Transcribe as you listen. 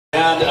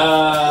And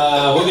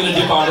we're going to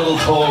dip our little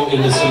toe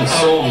into some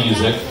soul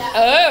music.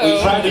 Oh. We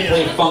tried to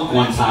play funk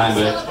one time,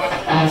 but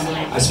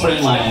I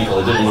sprained my ankle.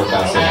 It didn't work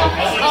out so well.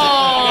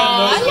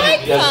 Oh, I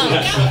like funk.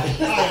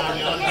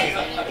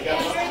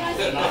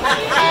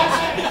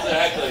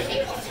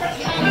 Exactly.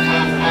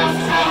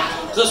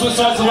 So this one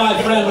starts with my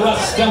friend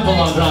Russ Temple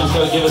on drums.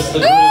 So give us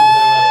the groove.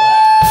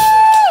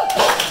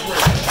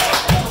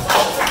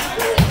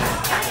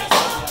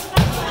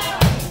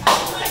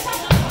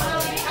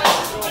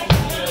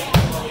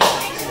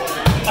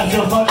 I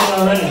feel funny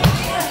already.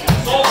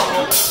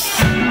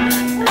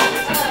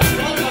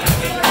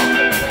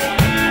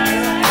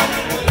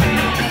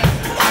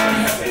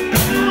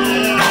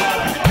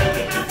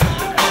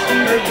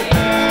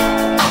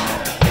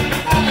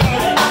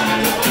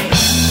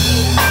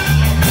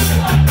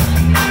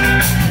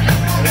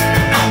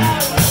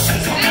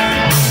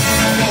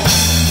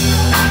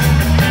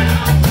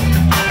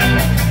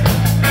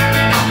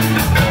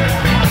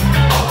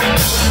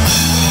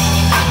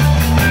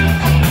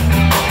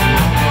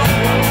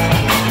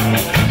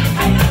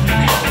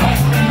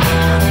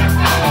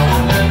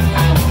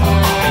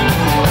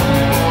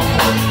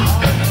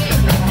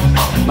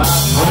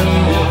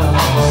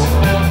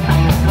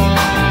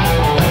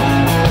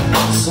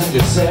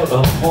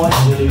 Sarah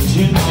pointed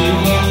to me.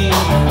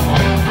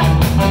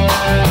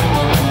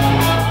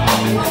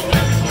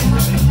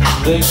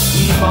 They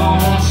keep on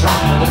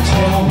trying to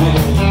tell me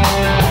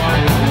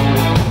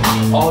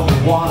all you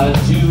wanna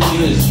do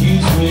is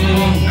use me.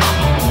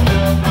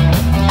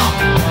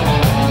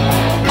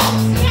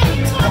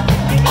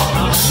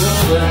 I'm sure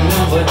they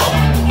know it.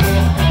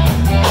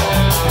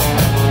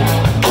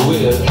 We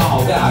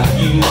all got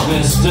you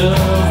messed up.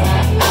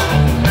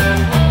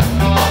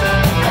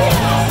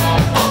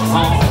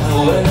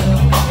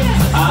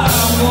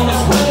 I'm gonna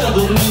spread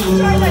the news.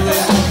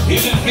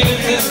 If it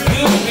feels as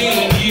good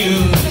being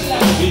used,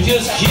 you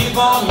just keep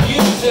on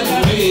using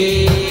me.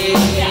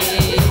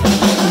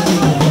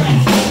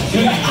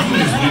 You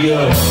use me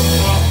up.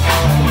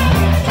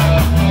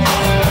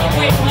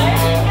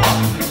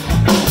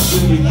 You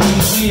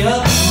use me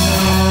up.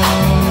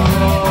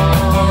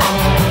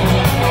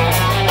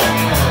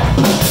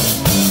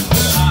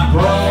 My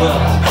brother,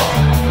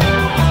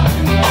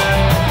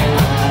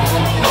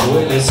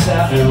 when it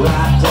sounded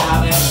right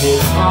down in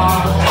his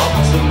heart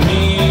to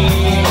me,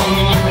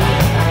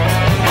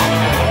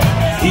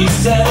 he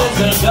said it's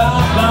a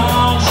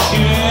doggone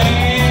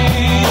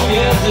shame,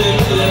 yes it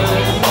is,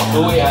 the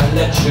way I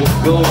let you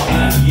go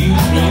and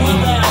use me.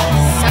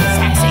 So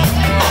sexy.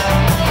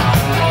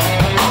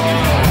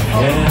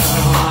 And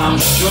I'm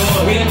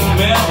sure it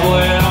meant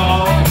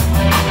well,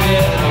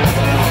 yeah,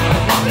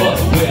 but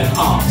when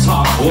our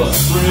talk was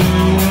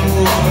through,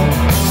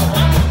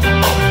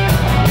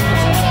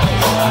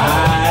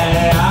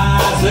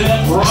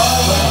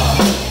 brother,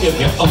 if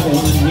you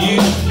only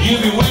knew,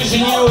 you'd be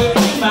wishing you were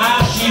in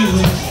my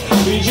shoes.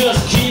 You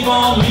just keep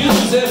on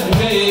using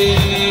me.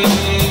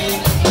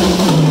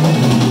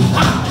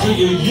 Till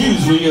you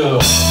use me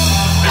up.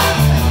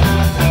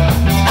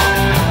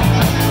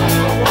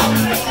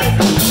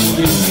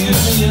 You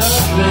use me up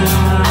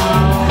now.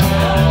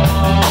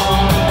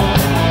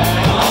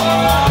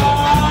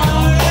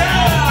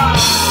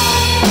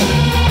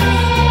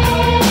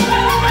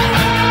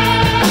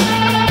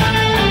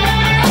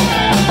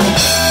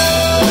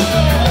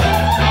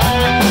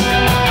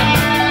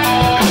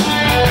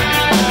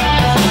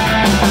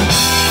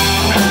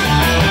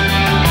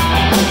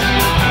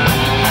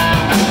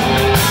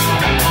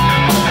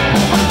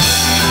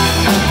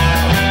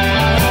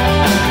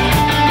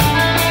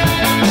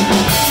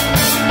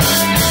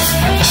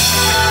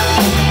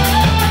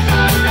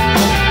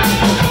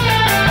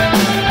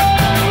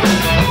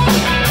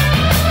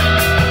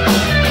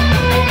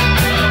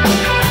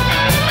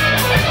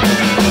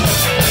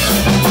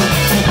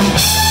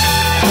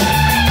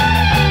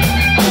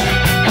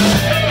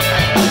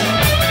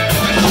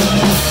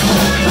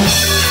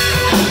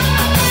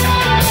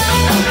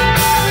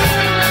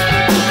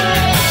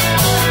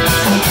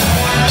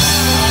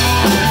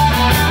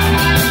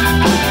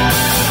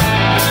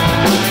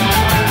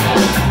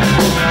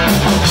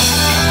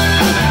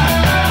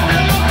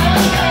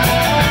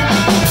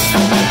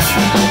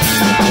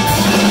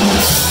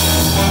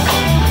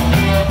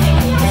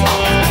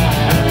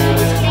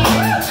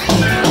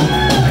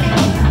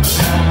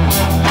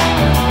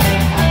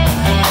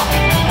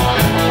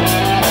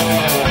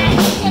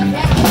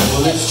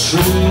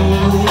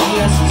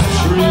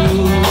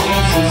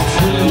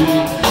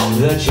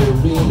 That you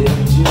really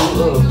do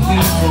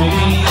abuse me.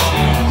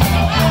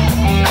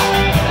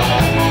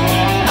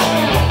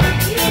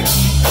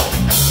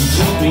 You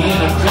took me in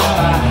a crowd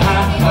of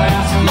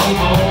high-class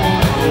people,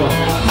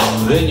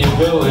 then you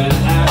go and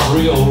act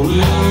real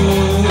rude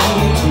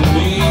to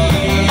me.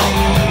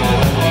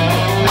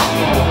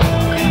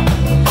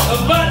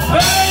 But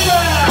baby,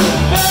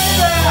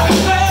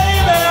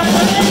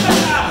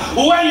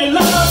 when you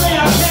love me, I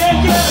can't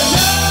get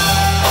enough.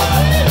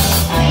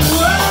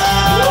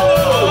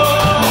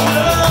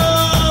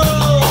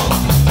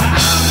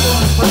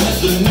 I'm gonna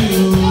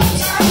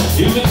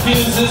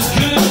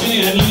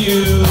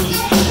blues.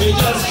 They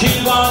just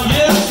keep on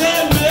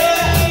using me.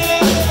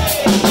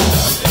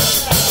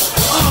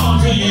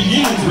 Till you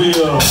use me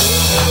up.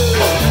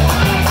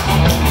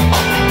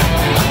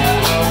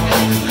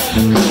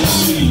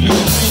 Till you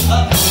use me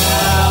up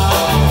now.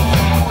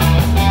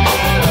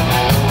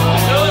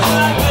 So it's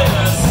like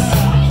this.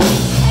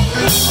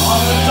 On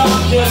the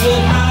dark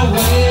desert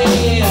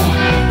highway,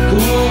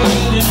 cool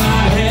wind in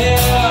my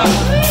hair,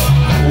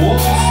 warm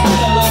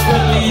smell of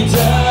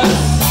colitas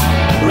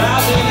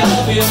rising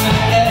up in the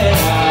air.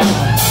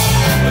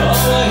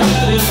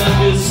 Overhead in the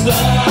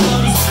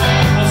distance,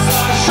 I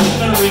saw a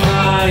shimmering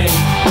light.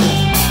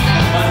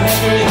 My head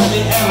very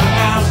heavy and my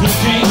eyes were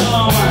dim.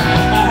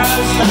 I had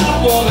to stop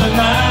for the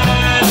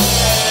night.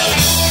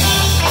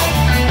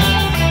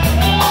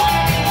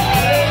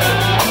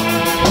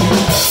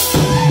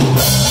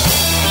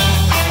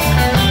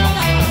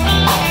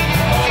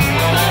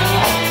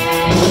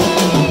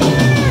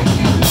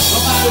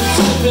 Somebody's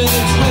slipping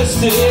and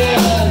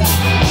twisted.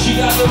 She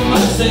got the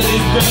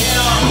Mercedes Benz.